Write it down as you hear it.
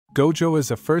Gojo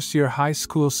is a first-year high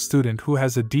school student who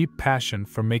has a deep passion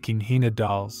for making hina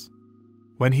dolls.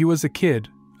 When he was a kid,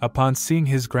 upon seeing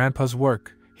his grandpa's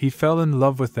work, he fell in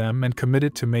love with them and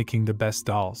committed to making the best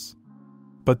dolls.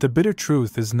 But the bitter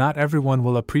truth is not everyone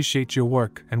will appreciate your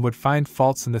work and would find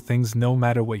faults in the things no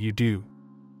matter what you do.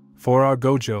 For our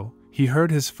Gojo, he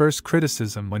heard his first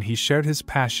criticism when he shared his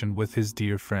passion with his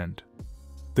dear friend.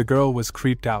 The girl was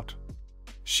creeped out.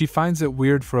 She finds it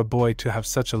weird for a boy to have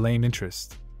such a lame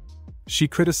interest. She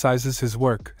criticizes his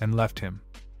work and left him.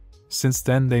 Since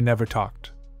then they never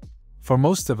talked. For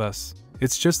most of us,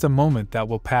 it's just a moment that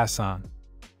will pass on.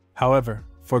 However,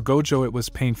 for Gojo it was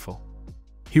painful.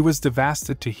 He was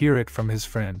devastated to hear it from his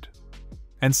friend.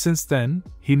 And since then,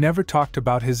 he never talked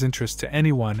about his interest to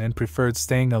anyone and preferred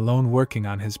staying alone working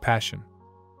on his passion.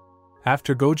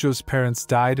 After Gojo's parents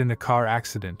died in a car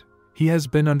accident, he has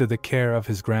been under the care of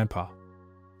his grandpa.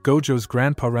 Gojo's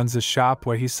grandpa runs a shop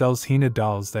where he sells hina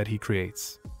dolls that he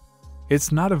creates.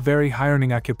 It's not a very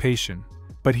high-earning occupation,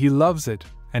 but he loves it,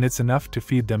 and it's enough to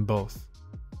feed them both.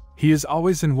 He is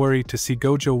always in worry to see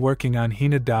Gojo working on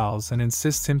hina dolls and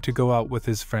insists him to go out with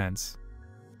his friends.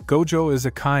 Gojo is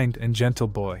a kind and gentle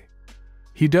boy.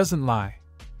 He doesn't lie,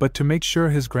 but to make sure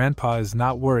his grandpa is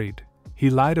not worried,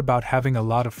 he lied about having a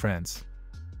lot of friends.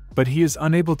 But he is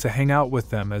unable to hang out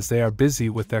with them as they are busy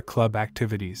with their club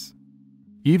activities.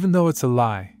 Even though it's a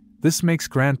lie, this makes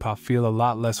Grandpa feel a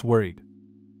lot less worried.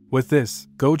 With this,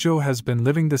 Gojo has been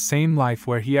living the same life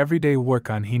where he every day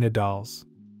work on hina dolls.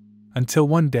 Until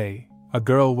one day, a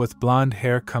girl with blonde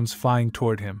hair comes flying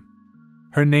toward him.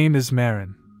 Her name is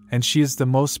Marin, and she is the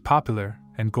most popular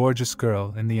and gorgeous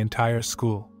girl in the entire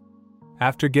school.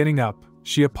 After getting up,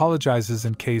 she apologizes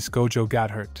in case Gojo got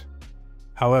hurt.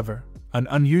 However, an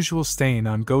unusual stain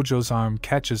on Gojo's arm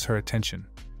catches her attention.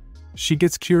 She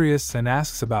gets curious and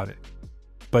asks about it.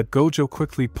 But Gojo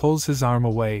quickly pulls his arm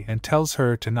away and tells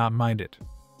her to not mind it.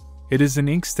 It is an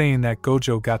ink stain that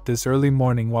Gojo got this early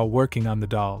morning while working on the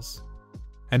dolls.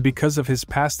 And because of his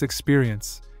past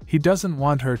experience, he doesn't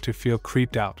want her to feel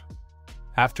creeped out.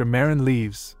 After Marin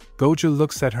leaves, Gojo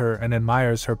looks at her and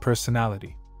admires her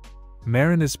personality.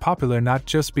 Marin is popular not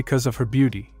just because of her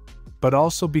beauty, but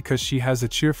also because she has a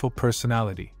cheerful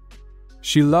personality.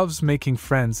 She loves making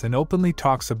friends and openly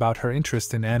talks about her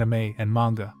interest in anime and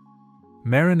manga.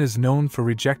 Marin is known for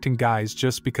rejecting guys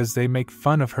just because they make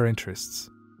fun of her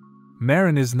interests.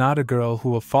 Marin is not a girl who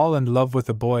will fall in love with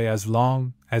a boy as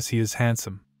long as he is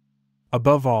handsome.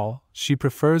 Above all, she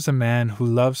prefers a man who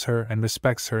loves her and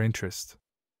respects her interest.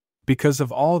 Because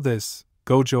of all this,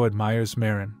 Gojo admires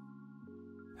Marin.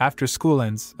 After school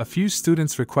ends, a few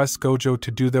students request Gojo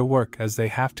to do their work as they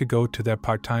have to go to their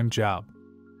part-time job.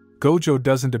 Gojo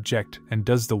doesn't object and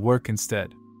does the work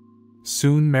instead.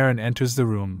 Soon Marin enters the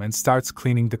room and starts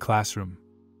cleaning the classroom.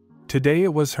 Today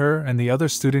it was her and the other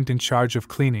student in charge of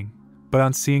cleaning, but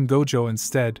on seeing Gojo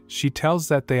instead, she tells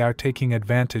that they are taking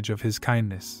advantage of his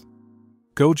kindness.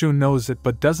 Gojo knows it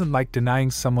but doesn't like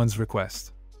denying someone's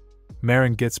request.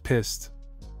 Marin gets pissed.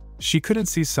 She couldn't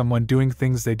see someone doing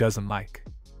things they doesn't like.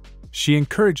 She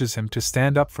encourages him to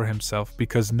stand up for himself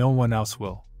because no one else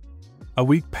will. A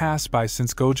week passed by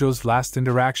since Gojo's last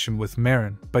interaction with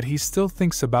Marin, but he still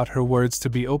thinks about her words to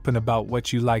be open about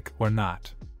what you like or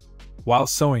not. While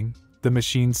sewing, the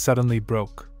machine suddenly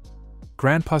broke.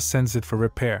 Grandpa sends it for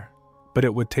repair, but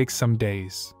it would take some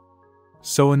days.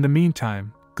 So in the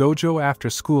meantime, Gojo after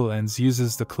school ends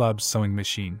uses the club's sewing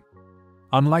machine.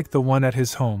 Unlike the one at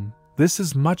his home, this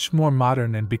is much more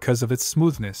modern and because of its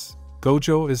smoothness,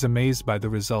 Gojo is amazed by the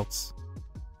results.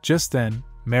 Just then,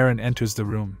 Marin enters the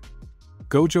room.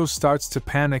 Gojo starts to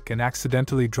panic and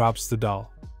accidentally drops the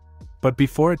doll. But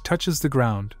before it touches the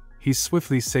ground, he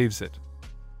swiftly saves it.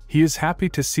 He is happy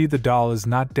to see the doll is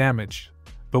not damaged,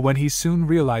 but when he soon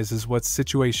realizes what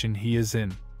situation he is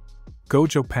in,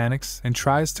 Gojo panics and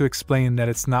tries to explain that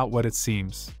it's not what it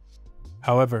seems.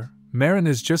 However, Marin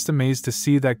is just amazed to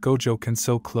see that Gojo can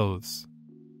sew clothes.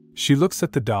 She looks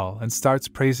at the doll and starts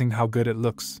praising how good it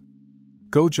looks.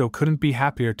 Gojo couldn't be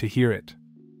happier to hear it.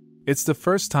 It's the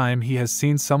first time he has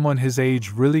seen someone his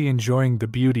age really enjoying the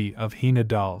beauty of hina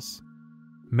dolls.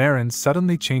 Marin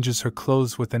suddenly changes her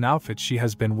clothes with an outfit she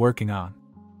has been working on.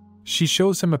 She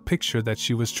shows him a picture that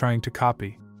she was trying to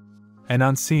copy. And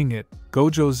on seeing it,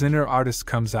 Gojo's inner artist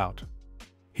comes out.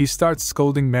 He starts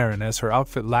scolding Marin as her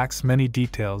outfit lacks many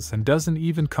details and doesn't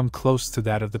even come close to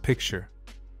that of the picture.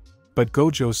 But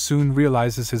Gojo soon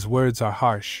realizes his words are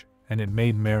harsh, and it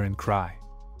made Marin cry.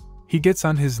 He gets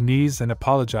on his knees and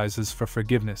apologizes for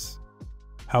forgiveness.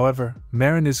 However,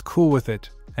 Marin is cool with it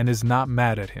and is not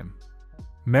mad at him.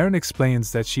 Marin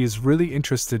explains that she is really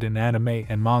interested in anime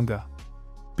and manga.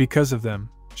 Because of them,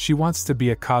 she wants to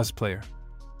be a cosplayer.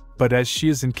 But as she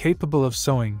is incapable of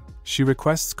sewing, she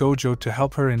requests Gojo to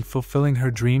help her in fulfilling her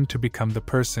dream to become the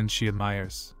person she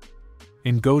admires.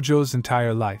 In Gojo's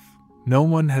entire life, no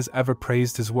one has ever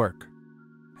praised his work.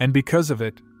 And because of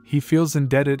it, he feels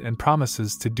indebted and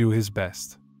promises to do his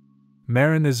best.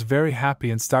 Marin is very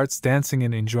happy and starts dancing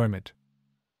in enjoyment.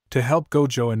 To help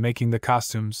Gojo in making the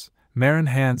costumes, Marin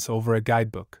hands over a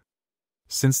guidebook.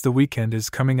 Since the weekend is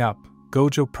coming up,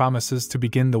 Gojo promises to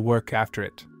begin the work after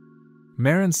it.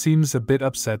 Marin seems a bit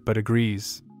upset but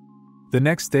agrees. The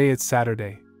next day it's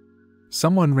Saturday.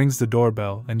 Someone rings the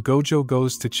doorbell and Gojo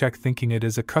goes to check thinking it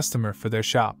is a customer for their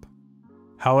shop.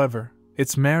 However,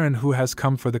 it's Marin who has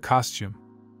come for the costume.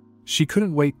 She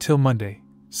couldn't wait till Monday,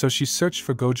 so she searched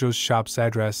for Gojo's shop's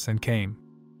address and came.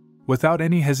 Without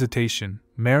any hesitation,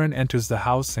 Marin enters the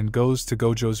house and goes to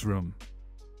Gojo's room.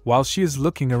 While she is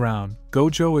looking around,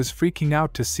 Gojo is freaking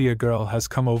out to see a girl has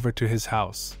come over to his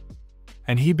house.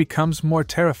 And he becomes more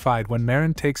terrified when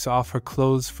Marin takes off her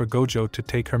clothes for Gojo to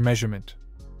take her measurement.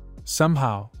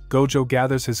 Somehow, Gojo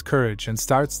gathers his courage and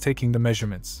starts taking the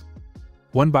measurements.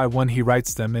 One by one he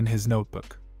writes them in his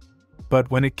notebook. But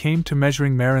when it came to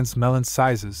measuring Marin's melon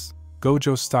sizes,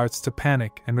 Gojo starts to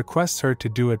panic and requests her to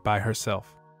do it by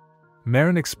herself.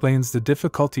 Marin explains the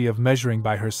difficulty of measuring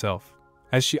by herself,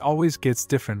 as she always gets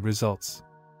different results.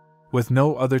 With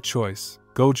no other choice,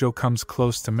 Gojo comes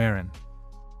close to Marin.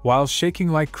 While shaking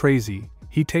like crazy,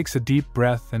 he takes a deep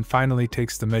breath and finally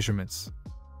takes the measurements.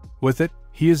 With it,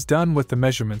 he is done with the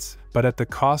measurements, but at the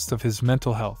cost of his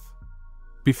mental health.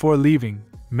 Before leaving,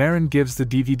 Marin gives the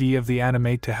DVD of the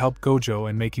anime to help Gojo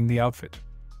in making the outfit.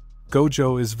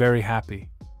 Gojo is very happy.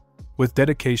 With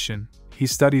dedication, he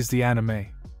studies the anime.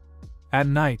 At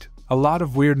night, a lot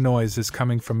of weird noise is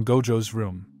coming from Gojo's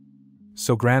room.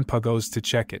 So Grandpa goes to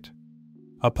check it.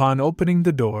 Upon opening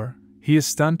the door, he is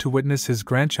stunned to witness his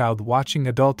grandchild watching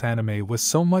adult anime with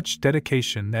so much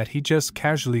dedication that he just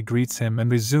casually greets him and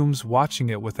resumes watching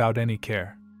it without any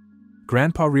care.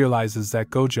 Grandpa realizes that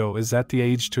Gojo is at the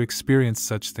age to experience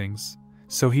such things,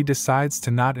 so he decides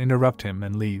to not interrupt him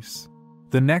and leaves.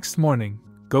 The next morning,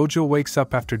 Gojo wakes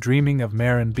up after dreaming of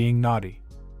Marin being naughty.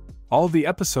 All the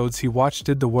episodes he watched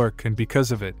did the work, and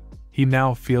because of it, he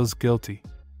now feels guilty.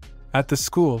 At the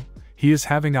school, he is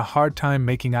having a hard time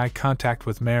making eye contact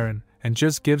with Marin and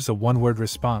just gives a one-word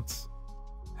response.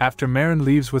 After Marin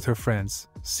leaves with her friends,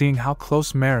 seeing how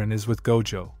close Marin is with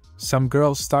Gojo, some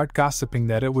girls start gossiping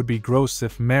that it would be gross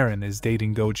if Marin is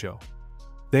dating Gojo.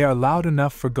 They are loud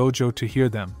enough for Gojo to hear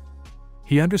them.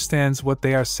 He understands what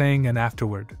they are saying, and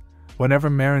afterward, whenever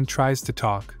Marin tries to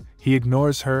talk, he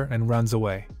ignores her and runs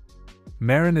away.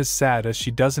 Marin is sad as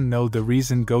she doesn't know the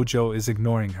reason Gojo is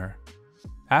ignoring her.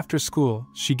 After school,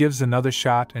 she gives another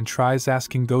shot and tries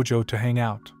asking Gojo to hang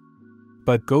out.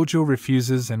 But Gojo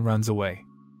refuses and runs away.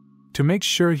 To make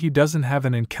sure he doesn't have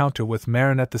an encounter with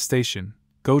Marin at the station,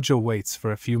 Gojo waits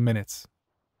for a few minutes.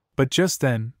 But just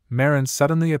then, Marin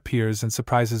suddenly appears and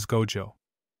surprises Gojo.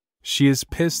 She is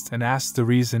pissed and asks the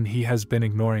reason he has been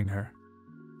ignoring her.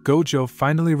 Gojo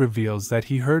finally reveals that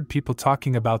he heard people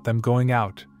talking about them going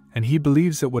out, and he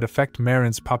believes it would affect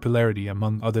Marin's popularity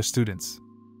among other students.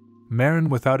 Marin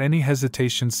without any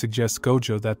hesitation suggests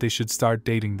Gojo that they should start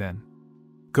dating then.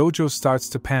 Gojo starts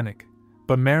to panic,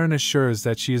 but Marin assures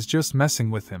that she is just messing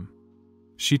with him.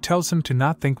 She tells him to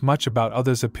not think much about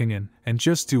others' opinion and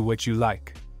just do what you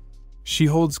like. She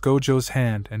holds Gojo's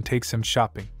hand and takes him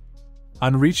shopping.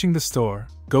 On reaching the store,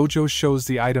 Gojo shows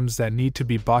the items that need to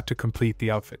be bought to complete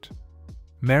the outfit.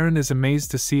 Marin is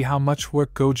amazed to see how much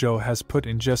work Gojo has put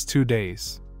in just 2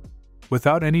 days.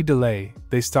 Without any delay,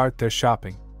 they start their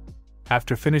shopping.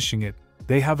 After finishing it,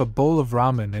 they have a bowl of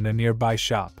ramen in a nearby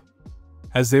shop.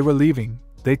 As they were leaving,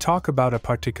 they talk about a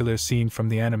particular scene from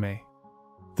the anime.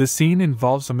 The scene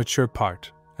involves a mature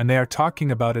part, and they are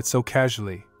talking about it so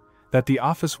casually that the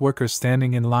office workers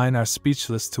standing in line are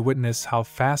speechless to witness how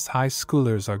fast high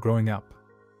schoolers are growing up.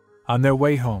 On their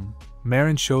way home,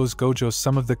 Marin shows Gojo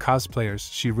some of the cosplayers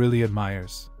she really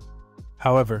admires.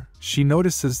 However, she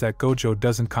notices that Gojo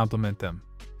doesn't compliment them.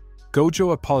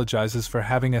 Gojo apologizes for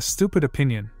having a stupid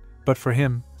opinion, but for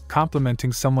him,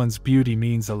 complimenting someone's beauty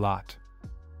means a lot.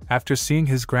 After seeing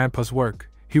his grandpa's work,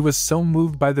 he was so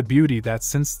moved by the beauty that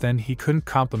since then he couldn't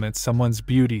compliment someone's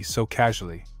beauty so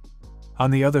casually.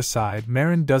 On the other side,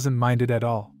 Marin doesn't mind it at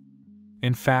all.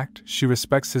 In fact, she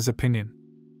respects his opinion.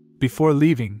 Before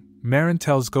leaving, Marin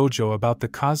tells Gojo about the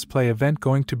cosplay event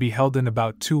going to be held in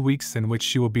about 2 weeks in which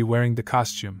she will be wearing the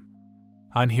costume.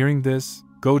 On hearing this,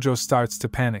 Gojo starts to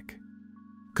panic.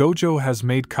 Gojo has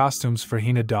made costumes for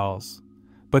hina dolls,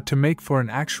 but to make for an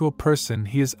actual person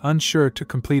he is unsure to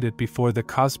complete it before the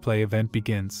cosplay event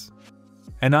begins.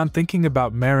 And on thinking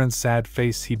about Marin's sad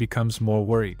face he becomes more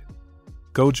worried.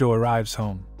 Gojo arrives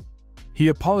home. He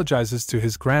apologizes to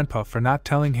his grandpa for not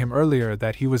telling him earlier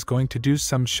that he was going to do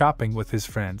some shopping with his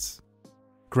friends.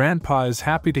 Grandpa is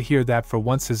happy to hear that for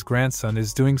once his grandson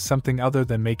is doing something other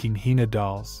than making hina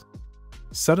dolls.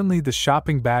 Suddenly the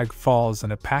shopping bag falls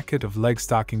and a packet of leg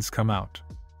stockings come out.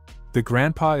 The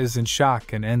grandpa is in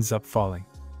shock and ends up falling.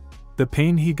 The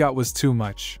pain he got was too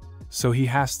much, so he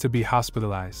has to be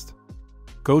hospitalized.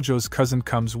 Gojo's cousin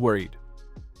comes worried.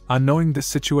 On knowing the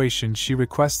situation, she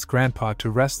requests Grandpa to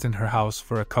rest in her house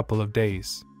for a couple of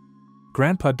days.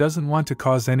 Grandpa doesn't want to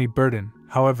cause any burden,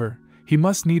 however, he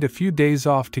must need a few days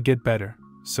off to get better,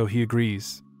 so he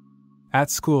agrees. At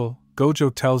school,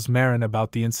 Gojo tells Marin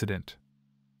about the incident.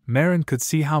 Marin could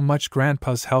see how much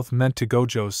Grandpa's health meant to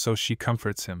Gojo, so she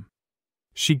comforts him.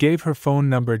 She gave her phone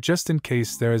number just in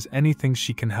case there is anything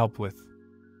she can help with.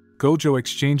 Gojo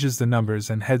exchanges the numbers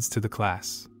and heads to the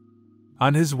class.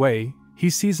 On his way, he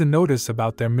sees a notice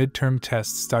about their midterm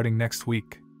tests starting next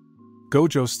week.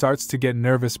 Gojo starts to get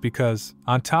nervous because,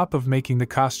 on top of making the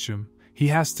costume, he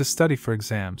has to study for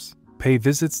exams, pay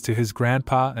visits to his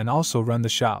grandpa, and also run the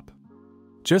shop.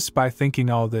 Just by thinking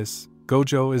all this,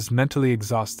 Gojo is mentally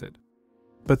exhausted.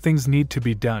 But things need to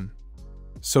be done.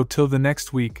 So till the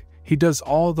next week, he does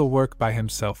all the work by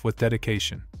himself with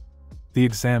dedication. The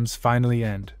exams finally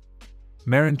end.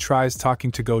 Marin tries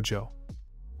talking to Gojo.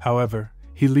 However,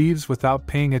 he leaves without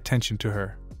paying attention to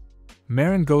her.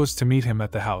 Marin goes to meet him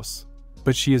at the house,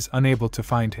 but she is unable to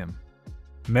find him.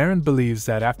 Marin believes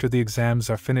that after the exams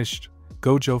are finished,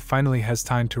 Gojo finally has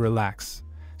time to relax,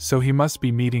 so he must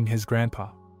be meeting his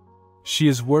grandpa. She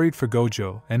is worried for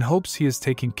Gojo and hopes he is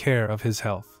taking care of his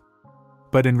health.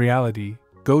 But in reality,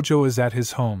 Gojo is at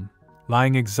his home,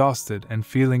 lying exhausted and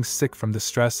feeling sick from the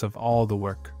stress of all the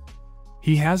work.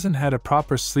 He hasn't had a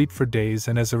proper sleep for days,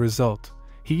 and as a result,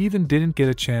 he even didn't get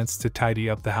a chance to tidy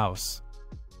up the house.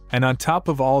 And on top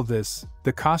of all this,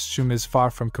 the costume is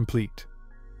far from complete.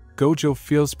 Gojo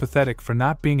feels pathetic for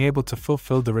not being able to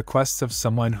fulfill the requests of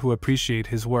someone who appreciate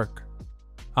his work.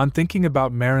 On thinking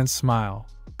about Marin's smile,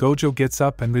 Gojo gets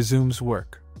up and resumes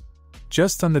work.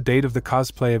 Just on the date of the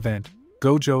cosplay event,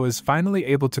 Gojo is finally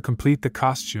able to complete the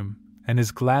costume and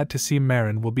is glad to see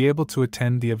Marin will be able to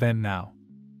attend the event now.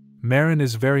 Marin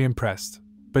is very impressed,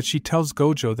 but she tells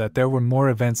Gojo that there were more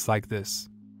events like this.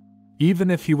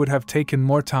 Even if he would have taken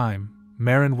more time,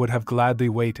 Marin would have gladly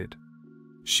waited.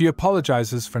 She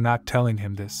apologizes for not telling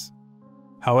him this.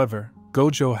 However,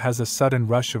 Gojo has a sudden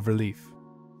rush of relief.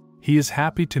 He is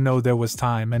happy to know there was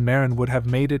time and Marin would have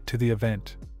made it to the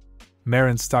event.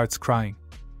 Marin starts crying.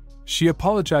 She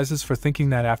apologizes for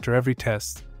thinking that after every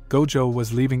test, Gojo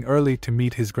was leaving early to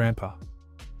meet his grandpa.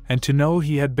 And to know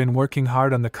he had been working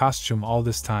hard on the costume all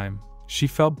this time, she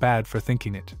felt bad for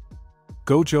thinking it.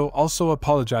 Gojo also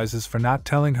apologizes for not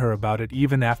telling her about it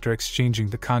even after exchanging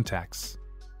the contacts.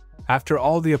 After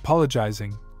all the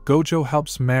apologizing, Gojo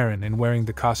helps Marin in wearing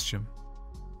the costume.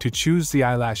 To choose the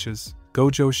eyelashes,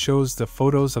 Gojo shows the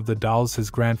photos of the dolls his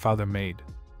grandfather made.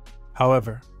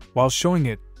 However, while showing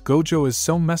it, Gojo is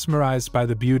so mesmerized by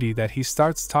the beauty that he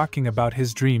starts talking about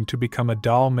his dream to become a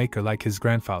doll maker like his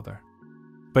grandfather.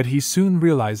 But he soon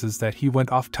realizes that he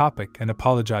went off topic and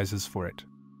apologizes for it.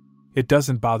 It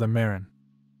doesn't bother Marin.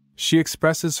 She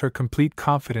expresses her complete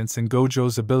confidence in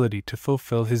Gojo's ability to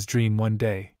fulfill his dream one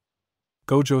day.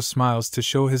 Gojo smiles to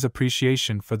show his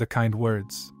appreciation for the kind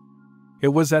words. It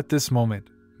was at this moment,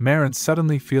 Marin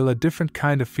suddenly feels a different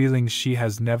kind of feeling she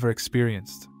has never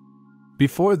experienced.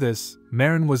 Before this,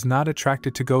 Marin was not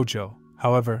attracted to Gojo,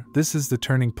 however, this is the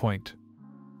turning point.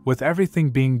 With everything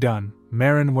being done,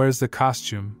 Marin wears the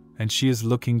costume, and she is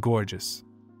looking gorgeous.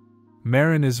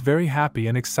 Marin is very happy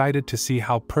and excited to see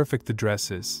how perfect the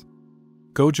dress is.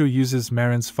 Gojo uses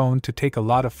Marin's phone to take a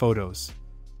lot of photos.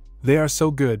 They are so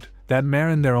good that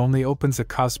Marin there only opens a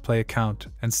cosplay account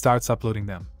and starts uploading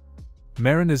them.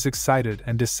 Marin is excited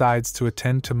and decides to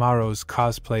attend tomorrow's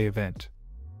cosplay event.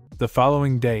 The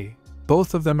following day,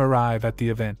 both of them arrive at the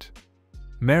event.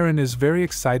 Marin is very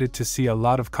excited to see a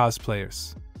lot of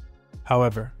cosplayers.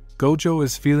 However, Gojo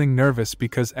is feeling nervous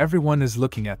because everyone is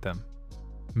looking at them.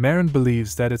 Marin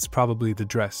believes that it's probably the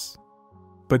dress.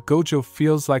 But Gojo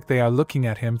feels like they are looking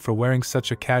at him for wearing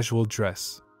such a casual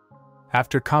dress.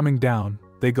 After calming down,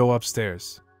 they go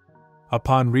upstairs.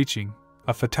 Upon reaching,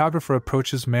 a photographer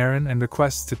approaches Marin and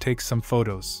requests to take some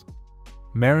photos.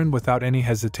 Marin without any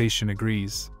hesitation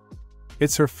agrees.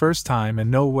 It's her first time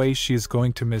and no way she is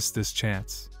going to miss this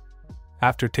chance.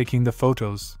 After taking the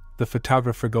photos, the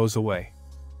photographer goes away.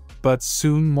 But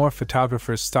soon more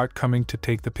photographers start coming to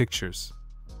take the pictures.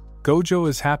 Gojo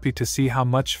is happy to see how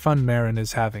much fun Marin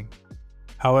is having.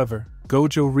 However,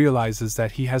 Gojo realizes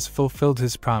that he has fulfilled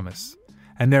his promise,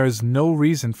 and there is no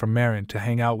reason for Marin to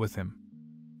hang out with him.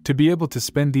 To be able to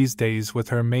spend these days with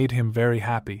her made him very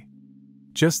happy.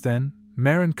 Just then,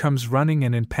 Marin comes running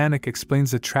and in panic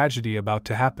explains the tragedy about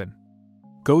to happen.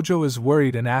 Gojo is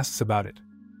worried and asks about it.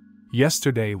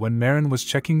 Yesterday, when Marin was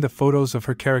checking the photos of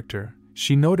her character,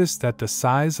 she noticed that the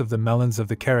size of the melons of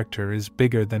the character is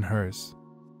bigger than hers.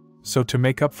 So to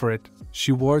make up for it,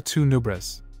 she wore 2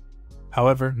 nubras.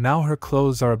 However, now her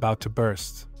clothes are about to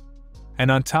burst.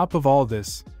 And on top of all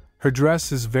this, her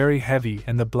dress is very heavy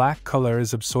and the black color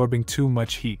is absorbing too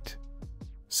much heat.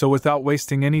 So without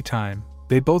wasting any time,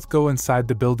 they both go inside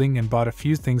the building and bought a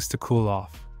few things to cool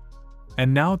off.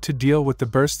 And now to deal with the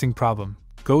bursting problem,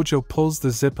 Gojo pulls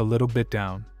the zip a little bit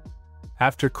down.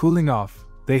 After cooling off,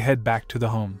 they head back to the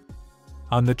home.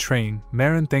 On the train,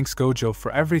 Marin thanks Gojo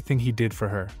for everything he did for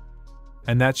her,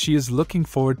 and that she is looking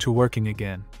forward to working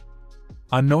again.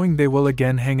 On knowing they will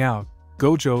again hang out,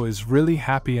 Gojo is really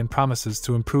happy and promises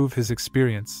to improve his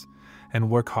experience and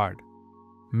work hard.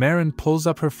 Marin pulls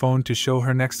up her phone to show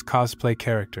her next cosplay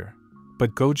character,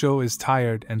 but Gojo is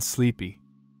tired and sleepy.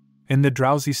 In the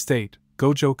drowsy state,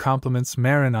 Gojo compliments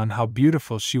Marin on how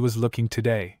beautiful she was looking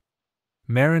today.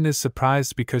 Marin is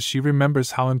surprised because she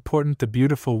remembers how important the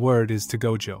beautiful word is to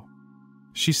Gojo.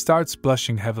 She starts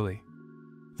blushing heavily.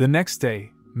 The next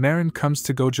day, Marin comes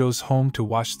to Gojo's home to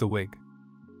wash the wig.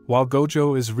 While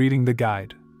Gojo is reading the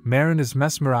guide, Marin is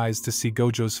mesmerized to see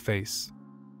Gojo's face.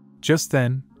 Just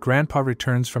then, Grandpa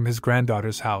returns from his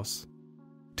granddaughter's house.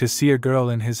 To see a girl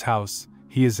in his house,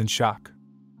 he is in shock.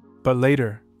 But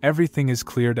later, everything is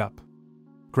cleared up.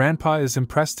 Grandpa is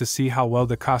impressed to see how well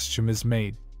the costume is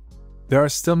made. There are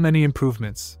still many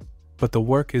improvements, but the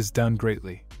work is done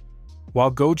greatly.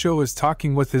 While Gojo is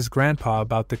talking with his grandpa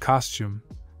about the costume,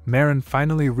 Marin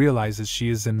finally realizes she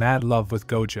is in mad love with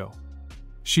Gojo.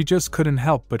 She just couldn't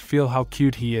help but feel how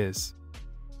cute he is.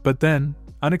 But then,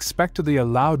 unexpectedly a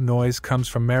loud noise comes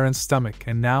from Marin's stomach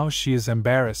and now she is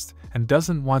embarrassed and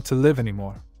doesn't want to live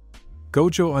anymore.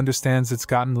 Gojo understands it's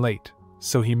gotten late,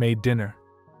 so he made dinner.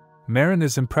 Marin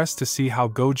is impressed to see how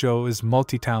Gojo is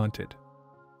multi-talented.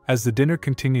 As the dinner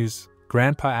continues,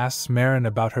 Grandpa asks Marin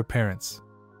about her parents.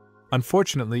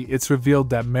 Unfortunately, it's revealed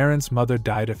that Marin's mother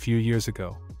died a few years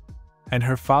ago, and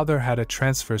her father had a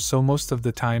transfer, so most of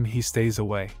the time he stays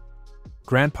away.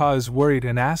 Grandpa is worried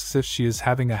and asks if she is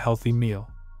having a healthy meal.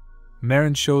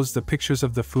 Marin shows the pictures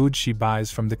of the food she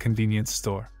buys from the convenience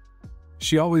store.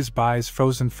 She always buys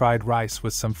frozen fried rice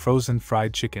with some frozen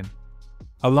fried chicken.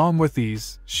 Along with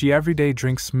these, she every day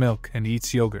drinks milk and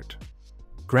eats yogurt.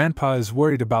 Grandpa is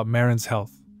worried about Marin's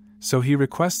health, so he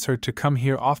requests her to come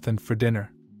here often for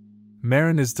dinner.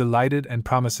 Marin is delighted and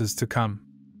promises to come.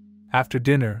 After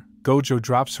dinner, Gojo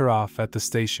drops her off at the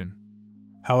station.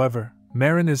 However,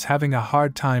 Marin is having a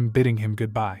hard time bidding him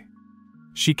goodbye.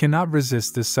 She cannot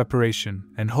resist this separation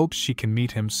and hopes she can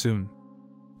meet him soon.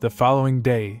 The following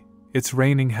day, it's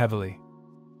raining heavily.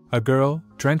 A girl,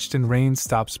 drenched in rain,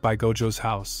 stops by Gojo's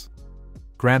house.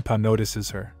 Grandpa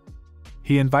notices her.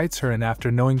 He invites her in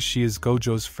after knowing she is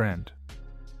Gojo's friend.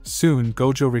 Soon,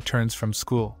 Gojo returns from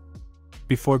school.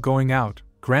 Before going out,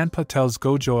 Grandpa tells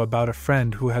Gojo about a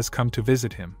friend who has come to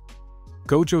visit him.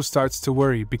 Gojo starts to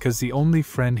worry because the only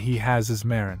friend he has is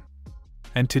Marin.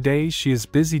 And today she is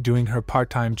busy doing her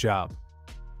part-time job.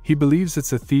 He believes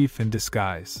it's a thief in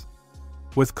disguise.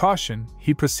 With caution,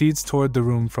 he proceeds toward the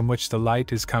room from which the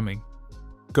light is coming.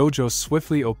 Gojo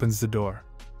swiftly opens the door.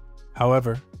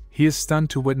 However, he is stunned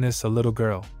to witness a little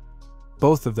girl.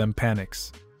 Both of them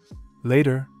panics.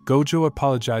 Later, Gojo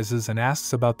apologizes and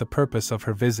asks about the purpose of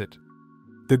her visit.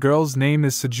 The girl's name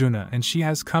is Sejuna and she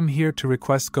has come here to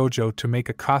request Gojo to make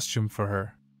a costume for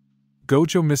her.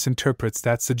 Gojo misinterprets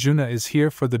that Sejuna is here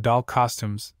for the doll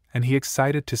costumes, and he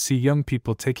excited to see young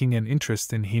people taking an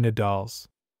interest in hina dolls.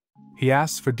 He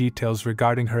asks for details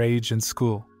regarding her age and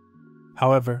school.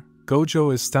 However,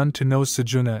 Gojo is stunned to know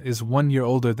Sejuna is 1 year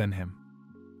older than him.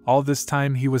 All this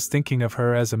time he was thinking of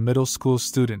her as a middle school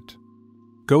student.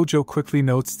 Gojo quickly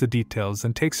notes the details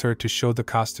and takes her to show the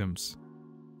costumes.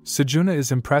 Sejuna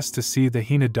is impressed to see the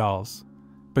hina dolls,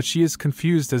 but she is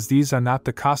confused as these are not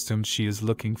the costumes she is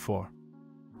looking for.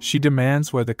 She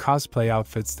demands where the cosplay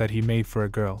outfits that he made for a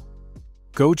girl.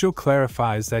 Gojo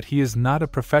clarifies that he is not a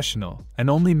professional and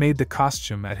only made the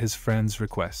costume at his friend's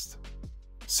request.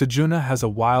 Sejuna has a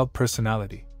wild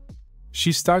personality.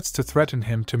 She starts to threaten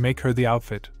him to make her the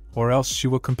outfit, or else she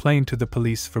will complain to the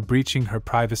police for breaching her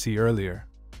privacy earlier.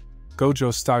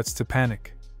 Gojo starts to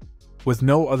panic. With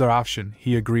no other option,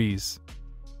 he agrees.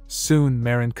 Soon,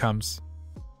 Marin comes.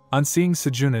 On seeing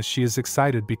Sejuna, she is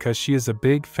excited because she is a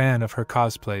big fan of her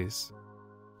cosplays.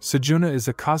 Sejuna is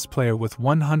a cosplayer with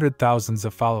 100,000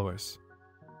 of followers.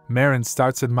 Marin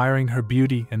starts admiring her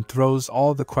beauty and throws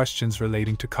all the questions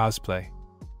relating to cosplay.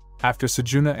 After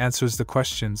Sejuna answers the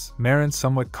questions, Marin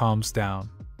somewhat calms down.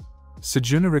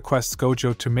 Sejuna requests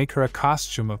Gojo to make her a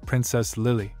costume of Princess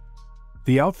Lily.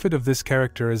 The outfit of this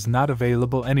character is not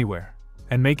available anywhere,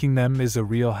 and making them is a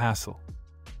real hassle.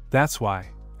 That's why,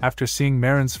 after seeing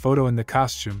Marin's photo in the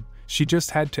costume, she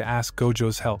just had to ask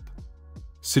Gojo's help.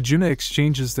 Sejuna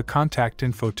exchanges the contact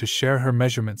info to share her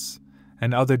measurements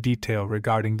and other detail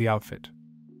regarding the outfit.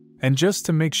 And just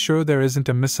to make sure there isn't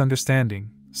a misunderstanding,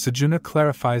 Sejuna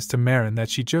clarifies to Marin that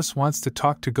she just wants to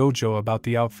talk to Gojo about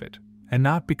the outfit, and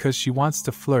not because she wants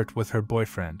to flirt with her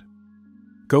boyfriend.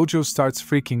 Gojo starts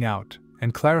freaking out,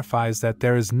 and clarifies that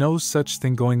there is no such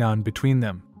thing going on between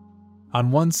them. On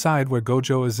one side where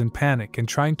Gojo is in panic and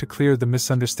trying to clear the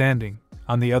misunderstanding,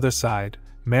 on the other side,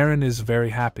 Marin is very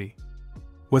happy.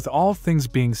 With all things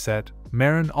being said,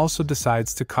 Marin also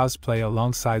decides to cosplay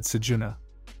alongside Sejuna,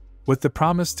 with the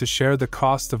promise to share the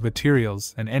cost of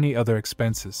materials and any other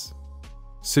expenses.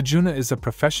 Sejuna is a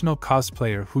professional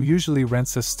cosplayer who usually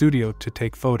rents a studio to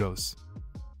take photos.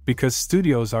 Because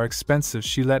studios are expensive,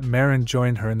 she let Marin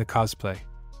join her in the cosplay.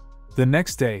 The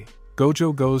next day,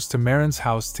 Gojo goes to Marin's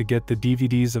house to get the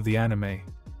DVDs of the anime.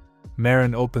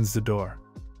 Marin opens the door,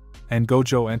 and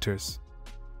Gojo enters.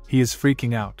 He is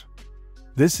freaking out.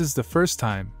 This is the first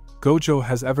time Gojo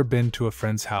has ever been to a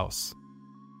friend's house.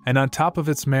 And on top of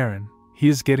it's Marin, he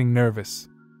is getting nervous.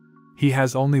 He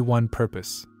has only one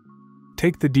purpose: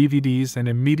 take the DVDs and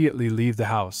immediately leave the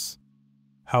house.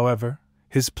 However,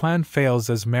 his plan fails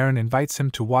as Marin invites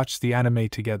him to watch the anime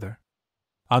together.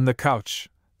 On the couch,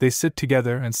 they sit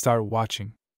together and start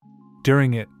watching.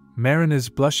 During it, Marin is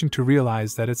blushing to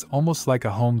realize that it's almost like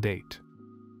a home date.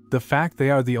 The fact they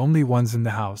are the only ones in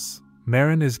the house,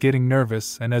 Marin is getting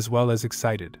nervous and as well as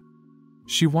excited.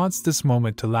 She wants this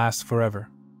moment to last forever.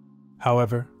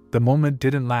 However, the moment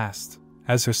didn't last,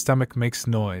 as her stomach makes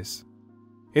noise.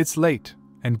 It's late,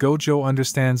 and Gojo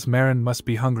understands Marin must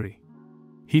be hungry.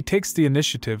 He takes the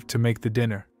initiative to make the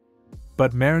dinner.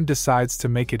 But Marin decides to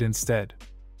make it instead.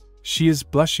 She is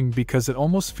blushing because it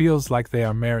almost feels like they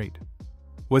are married.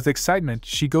 With excitement,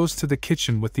 she goes to the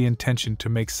kitchen with the intention to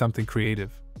make something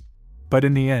creative. But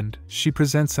in the end, she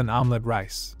presents an omelette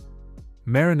rice.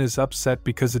 Marin is upset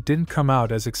because it didn't come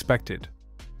out as expected.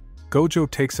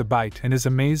 Gojo takes a bite and is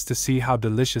amazed to see how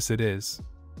delicious it is.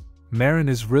 Marin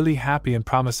is really happy and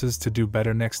promises to do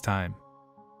better next time.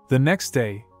 The next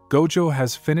day, Gojo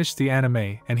has finished the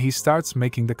anime and he starts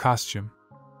making the costume.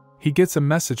 He gets a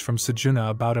message from Sejuna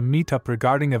about a meetup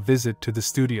regarding a visit to the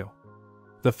studio.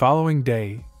 The following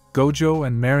day, Gojo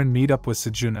and Marin meet up with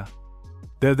Sejuna.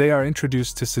 There they are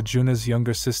introduced to Sejuna's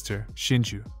younger sister,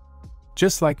 Shinju.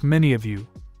 Just like many of you,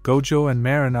 Gojo and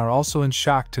Marin are also in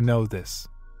shock to know this.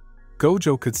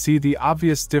 Gojo could see the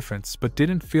obvious difference but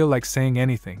didn't feel like saying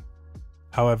anything.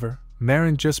 However,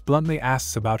 Marin just bluntly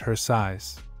asks about her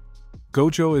size.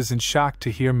 Gojo is in shock to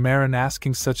hear Marin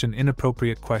asking such an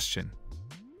inappropriate question.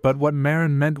 But what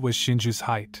Marin meant was Shinju's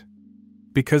height.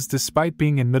 Because despite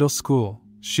being in middle school,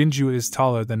 Shinju is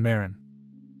taller than Marin.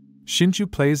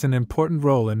 Shinju plays an important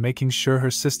role in making sure her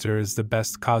sister is the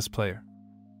best cosplayer.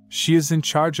 She is in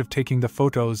charge of taking the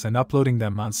photos and uploading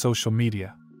them on social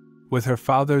media. With her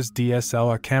father's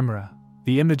DSLR camera,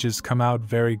 the images come out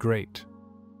very great.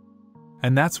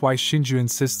 And that's why Shinju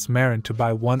insists Marin to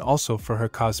buy one also for her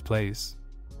cosplays.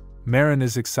 Marin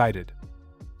is excited.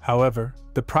 However,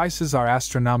 the prices are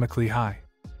astronomically high.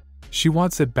 She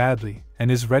wants it badly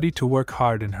and is ready to work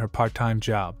hard in her part-time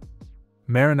job.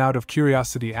 Marin out of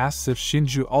curiosity asks if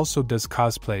Shinju also does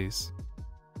cosplays.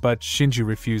 But Shinju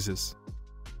refuses.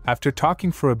 After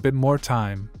talking for a bit more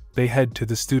time, they head to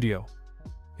the studio.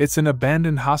 It's an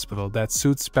abandoned hospital that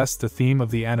suits best the theme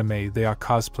of the anime they are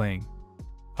cosplaying.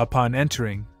 Upon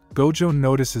entering, Gojo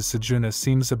notices Sejuna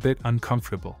seems a bit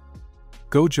uncomfortable.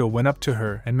 Gojo went up to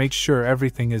her and makes sure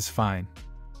everything is fine.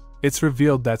 It's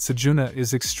revealed that Sejuna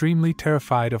is extremely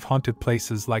terrified of haunted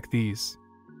places like these.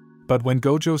 But when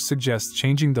Gojo suggests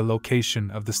changing the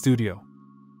location of the studio,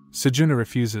 Sejuna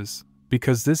refuses,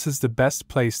 because this is the best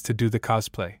place to do the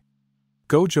cosplay.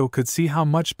 Gojo could see how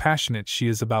much passionate she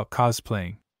is about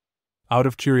cosplaying. Out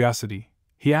of curiosity,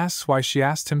 he asks why she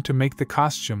asked him to make the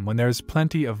costume when there is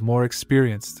plenty of more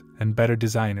experienced and better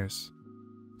designers.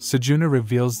 Sejuna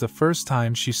reveals the first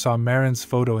time she saw Marin's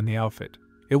photo in the outfit,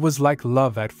 it was like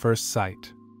love at first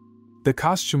sight. The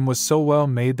costume was so well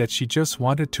made that she just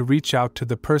wanted to reach out to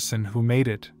the person who made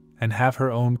it and have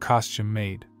her own costume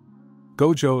made.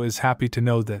 Gojo is happy to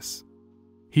know this.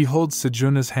 He holds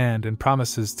Sejuna's hand and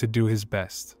promises to do his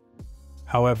best.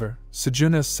 However,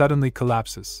 Sejuna suddenly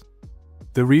collapses.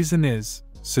 The reason is,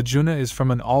 Sejuna is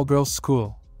from an all-girls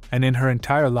school, and in her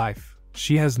entire life,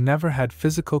 she has never had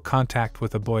physical contact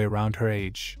with a boy around her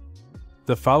age.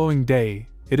 The following day,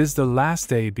 it is the last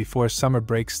day before summer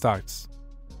break starts.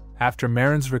 After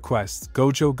Marin's request,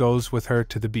 Gojo goes with her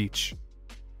to the beach.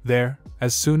 There,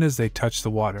 as soon as they touch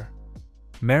the water,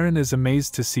 Marin is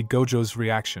amazed to see Gojo's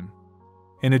reaction.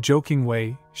 In a joking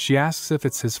way, she asks if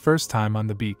it's his first time on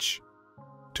the beach.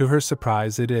 To her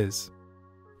surprise, it is.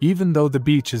 Even though the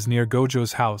beach is near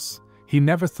Gojo's house, he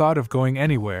never thought of going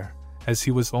anywhere, as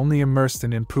he was only immersed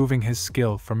in improving his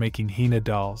skill for making hina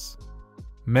dolls.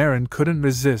 Marin couldn't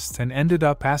resist and ended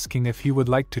up asking if he would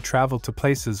like to travel to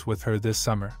places with her this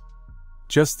summer.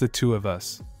 Just the two of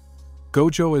us.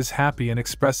 Gojo is happy and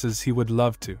expresses he would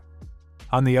love to.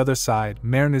 On the other side,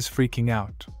 Marin is freaking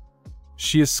out.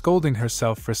 She is scolding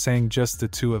herself for saying just the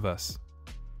two of us.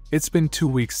 It's been 2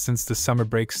 weeks since the summer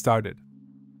break started,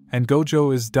 and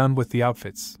Gojo is done with the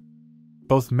outfits.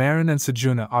 Both Marin and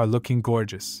Sejuna are looking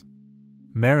gorgeous.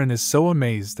 Marin is so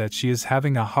amazed that she is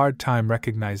having a hard time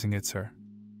recognizing it's her.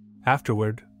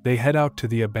 Afterward, they head out to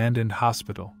the abandoned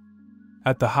hospital.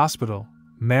 At the hospital,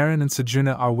 Marin and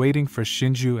Sejuna are waiting for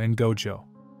Shinju and Gojo.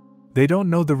 They don't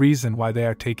know the reason why they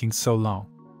are taking so long.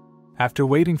 After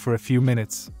waiting for a few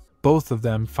minutes, both of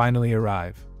them finally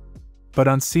arrive. But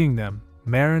on seeing them,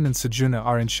 Marin and Sejuna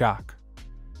are in shock.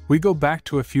 We go back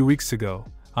to a few weeks ago,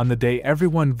 on the day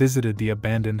everyone visited the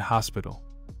abandoned hospital.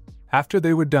 After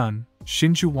they were done,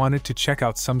 Shinju wanted to check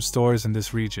out some stores in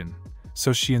this region,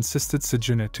 so she insisted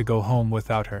Sejuna to go home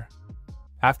without her.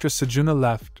 After Sejuna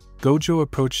left, Gojo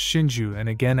approached Shinju and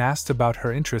again asked about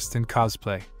her interest in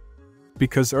cosplay.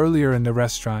 Because earlier in the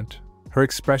restaurant, her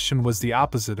expression was the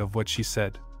opposite of what she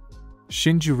said.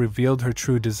 Shinju revealed her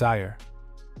true desire.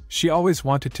 She always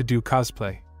wanted to do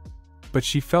cosplay. But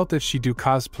she felt if she do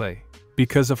cosplay,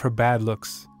 because of her bad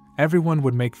looks, everyone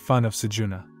would make fun of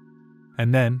Sejuna.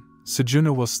 And then,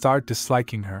 Sejuna will start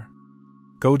disliking her.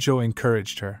 Gojo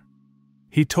encouraged her.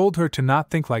 He told her to not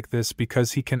think like this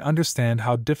because he can understand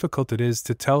how difficult it is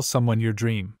to tell someone your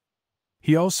dream.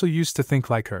 He also used to think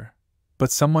like her,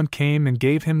 but someone came and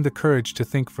gave him the courage to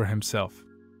think for himself.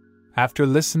 After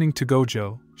listening to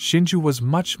Gojo, Shinju was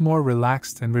much more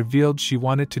relaxed and revealed she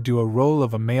wanted to do a role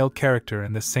of a male character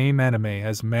in the same anime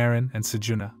as Marin and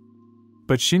Sejuna.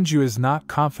 But Shinju is not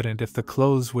confident if the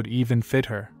clothes would even fit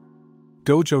her.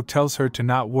 Gojo tells her to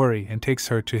not worry and takes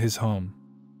her to his home.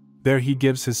 There he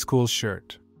gives his school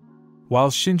shirt. While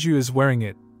Shinju is wearing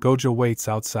it, Gojo waits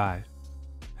outside.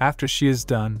 After she is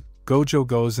done, Gojo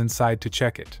goes inside to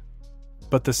check it.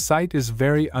 But the sight is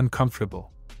very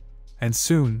uncomfortable. And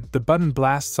soon, the button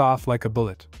blasts off like a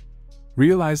bullet.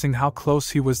 Realizing how close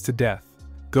he was to death,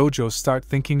 Gojo starts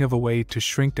thinking of a way to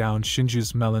shrink down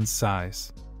Shinju's melon's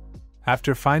size.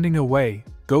 After finding a way,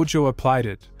 Gojo applied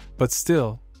it, but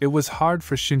still, it was hard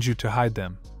for Shinju to hide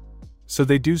them. So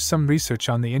they do some research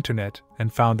on the internet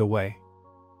and found a way.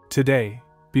 Today,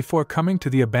 before coming to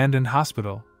the abandoned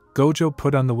hospital, Gojo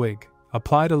put on the wig,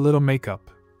 applied a little makeup,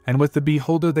 and with the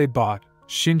beholder they bought,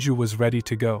 Shinju was ready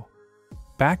to go.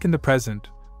 Back in the present,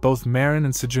 both Marin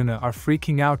and Sejuna are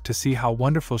freaking out to see how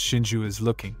wonderful Shinju is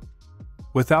looking.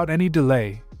 Without any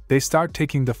delay, they start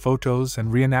taking the photos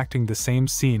and reenacting the same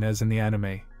scene as in the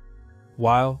anime.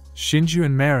 While Shinju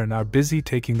and Marin are busy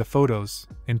taking the photos,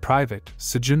 in private,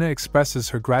 Sejuna expresses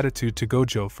her gratitude to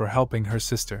Gojo for helping her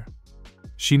sister.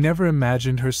 She never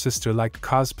imagined her sister liked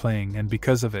cosplaying, and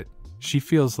because of it, she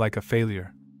feels like a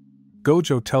failure.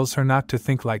 Gojo tells her not to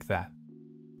think like that,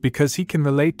 because he can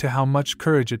relate to how much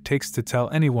courage it takes to tell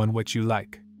anyone what you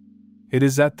like. It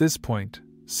is at this point,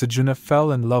 Sejuna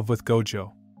fell in love with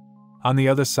Gojo. On the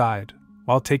other side,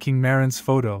 while taking Marin's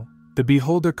photo, the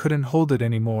beholder couldn't hold it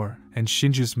anymore, and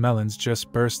Shinju's melons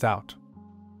just burst out.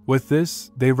 With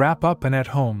this, they wrap up, and at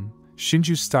home,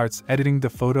 Shinju starts editing the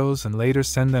photos and later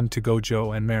send them to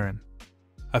Gojo and Marin.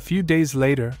 A few days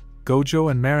later,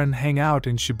 Gojo and Marin hang out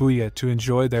in Shibuya to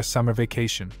enjoy their summer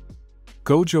vacation.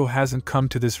 Gojo hasn't come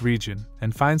to this region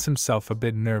and finds himself a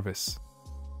bit nervous.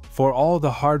 For all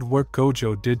the hard work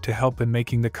Gojo did to help in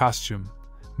making the costume,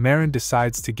 Marin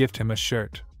decides to gift him a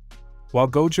shirt. While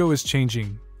Gojo is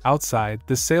changing, outside,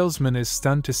 the salesman is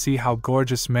stunned to see how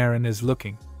gorgeous Marin is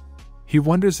looking. He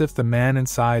wonders if the man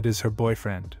inside is her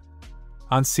boyfriend.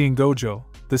 On seeing Gojo,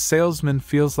 the salesman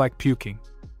feels like puking,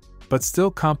 but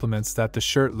still compliments that the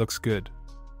shirt looks good.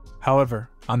 However,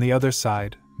 on the other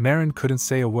side, Marin couldn't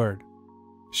say a word.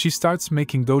 She starts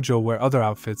making Gojo wear other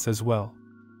outfits as well.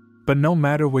 But no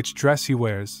matter which dress he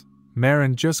wears,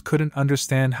 Marin just couldn't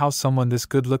understand how someone this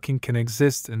good-looking can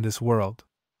exist in this world.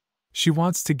 She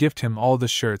wants to gift him all the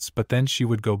shirts, but then she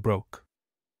would go broke.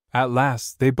 At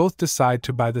last, they both decide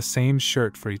to buy the same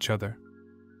shirt for each other.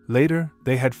 Later,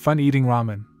 they had fun eating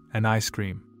ramen and ice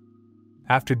cream.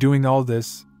 After doing all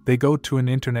this, they go to an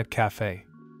internet cafe.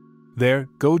 There,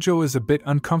 Gojo is a bit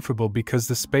uncomfortable because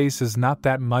the space is not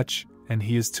that much and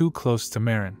he is too close to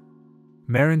Marin.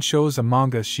 Marin shows a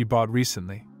manga she bought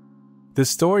recently. The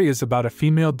story is about a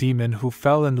female demon who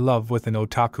fell in love with an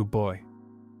otaku boy.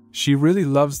 She really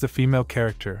loves the female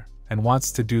character and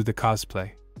wants to do the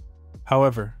cosplay.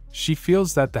 However, she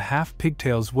feels that the half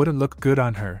pigtails wouldn't look good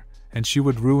on her and she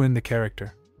would ruin the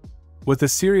character. With a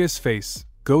serious face,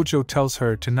 Gojo tells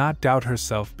her to not doubt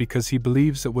herself because he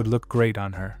believes it would look great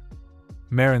on her.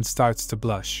 Marin starts to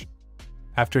blush.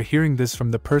 After hearing this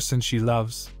from the person she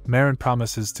loves, Marin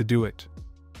promises to do it.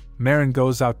 Marin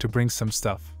goes out to bring some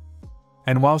stuff.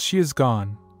 And while she is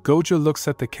gone, Gojo looks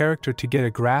at the character to get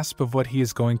a grasp of what he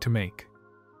is going to make.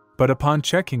 But upon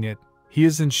checking it, he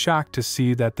is in shock to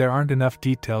see that there aren't enough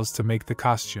details to make the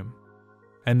costume.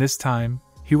 And this time,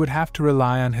 he would have to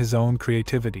rely on his own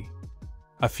creativity.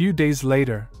 A few days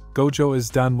later, Gojo is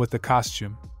done with the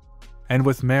costume. And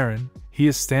with Marin, he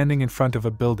is standing in front of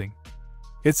a building.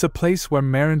 It's a place where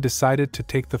Marin decided to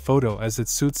take the photo as it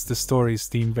suits the story's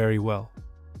theme very well.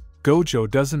 Gojo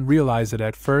doesn't realize it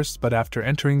at first, but after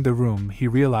entering the room he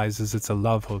realizes it's a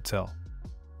love hotel.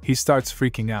 He starts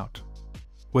freaking out.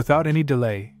 Without any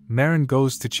delay, Marin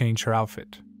goes to change her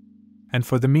outfit. And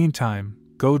for the meantime,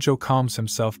 Gojo calms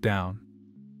himself down.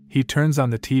 He turns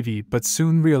on the TV but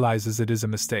soon realizes it is a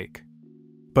mistake.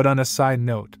 But on a side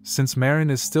note, since Marin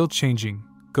is still changing,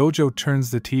 Gojo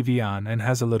turns the TV on and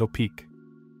has a little peek.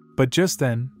 But just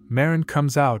then, Marin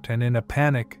comes out and in a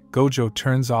panic, Gojo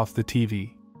turns off the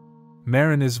TV.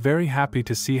 Marin is very happy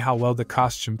to see how well the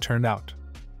costume turned out.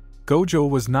 Gojo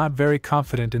was not very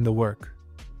confident in the work,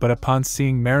 but upon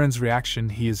seeing Marin's reaction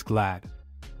he is glad.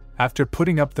 After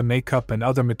putting up the makeup and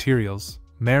other materials,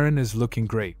 Marin is looking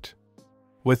great.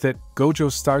 With it,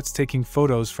 Gojo starts taking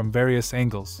photos from various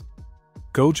angles.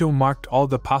 Gojo marked all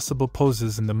the possible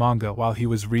poses in the manga while he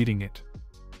was reading it.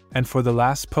 And for the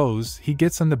last pose, he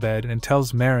gets on the bed and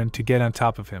tells Marin to get on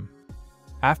top of him.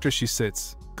 After she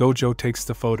sits, Gojo takes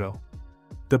the photo.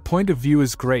 The point of view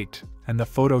is great, and the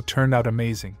photo turned out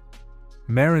amazing.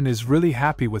 Marin is really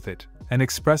happy with it, and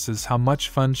expresses how much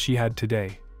fun she had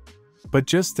today. But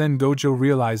just then Gojo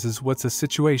realizes what's a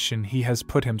situation he has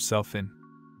put himself in.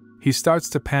 He starts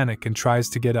to panic and tries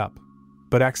to get up,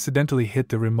 but accidentally hit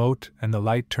the remote and the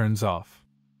light turns off.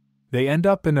 They end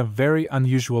up in a very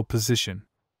unusual position.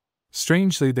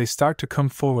 Strangely, they start to come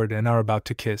forward and are about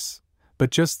to kiss, but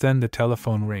just then the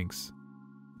telephone rings.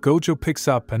 Gojo picks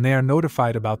up and they are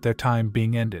notified about their time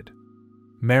being ended.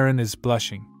 Marin is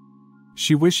blushing.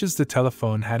 She wishes the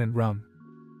telephone hadn't rung.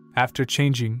 After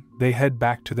changing, they head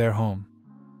back to their home.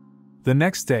 The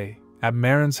next day, at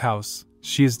Marin's house,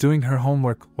 she is doing her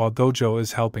homework while Gojo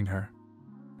is helping her.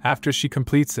 After she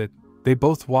completes it, they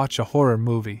both watch a horror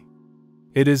movie.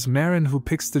 It is Marin who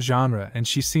picks the genre and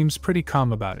she seems pretty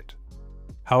calm about it.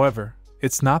 However,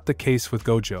 it's not the case with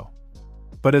Gojo.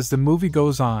 But as the movie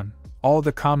goes on, all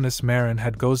the calmness Marin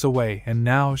had goes away and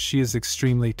now she is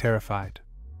extremely terrified.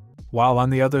 While on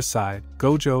the other side,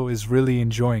 Gojo is really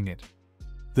enjoying it.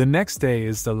 The next day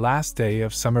is the last day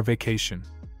of summer vacation.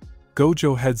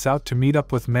 Gojo heads out to meet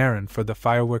up with Marin for the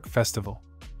firework festival.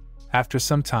 After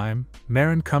some time,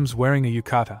 Marin comes wearing a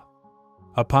yukata.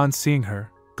 Upon seeing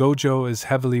her, Gojo is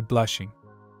heavily blushing.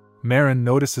 Marin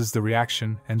notices the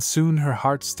reaction and soon her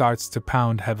heart starts to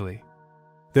pound heavily.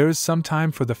 There is some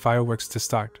time for the fireworks to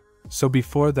start, so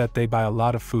before that they buy a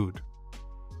lot of food.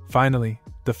 Finally,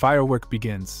 the firework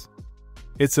begins.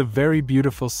 It's a very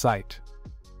beautiful sight.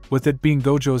 With it being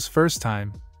Gojo's first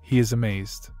time, he is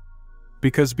amazed.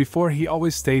 Because before he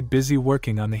always stayed busy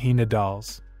working on the hina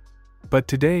dolls. But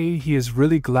today he is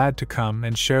really glad to come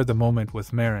and share the moment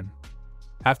with Marin.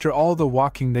 After all the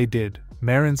walking they did,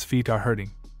 Marin's feet are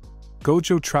hurting.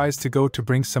 Gojo tries to go to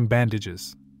bring some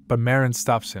bandages, but Marin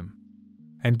stops him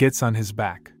and gets on his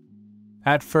back.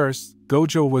 At first,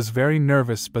 Gojo was very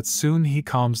nervous, but soon he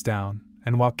calms down,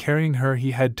 and while carrying her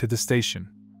he head to the station.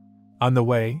 On the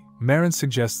way, Marin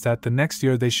suggests that the next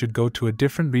year they should go to a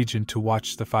different region to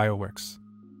watch the fireworks.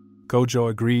 Gojo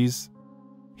agrees.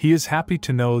 He is happy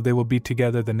to know they will be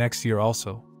together the next year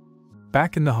also.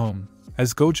 Back in the home,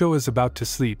 as Gojo is about to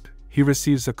sleep, he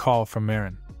receives a call from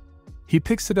Marin. He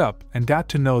picks it up and got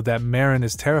to know that Marin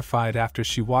is terrified after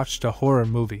she watched a horror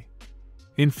movie.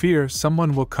 In fear,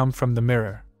 someone will come from the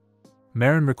mirror.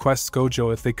 Marin requests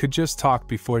Gojo if they could just talk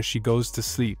before she goes to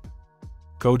sleep.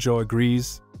 Gojo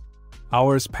agrees.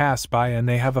 Hours pass by and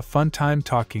they have a fun time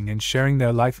talking and sharing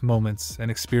their life moments and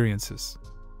experiences.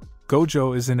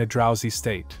 Gojo is in a drowsy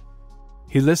state.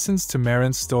 He listens to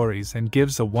Marin's stories and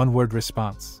gives a one-word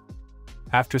response.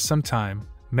 After some time,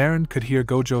 Marin could hear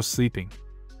Gojo sleeping.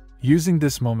 Using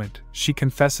this moment, she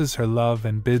confesses her love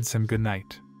and bids him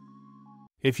goodnight.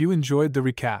 If you enjoyed the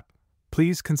recap,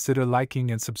 please consider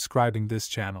liking and subscribing this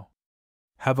channel.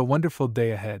 Have a wonderful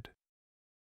day ahead.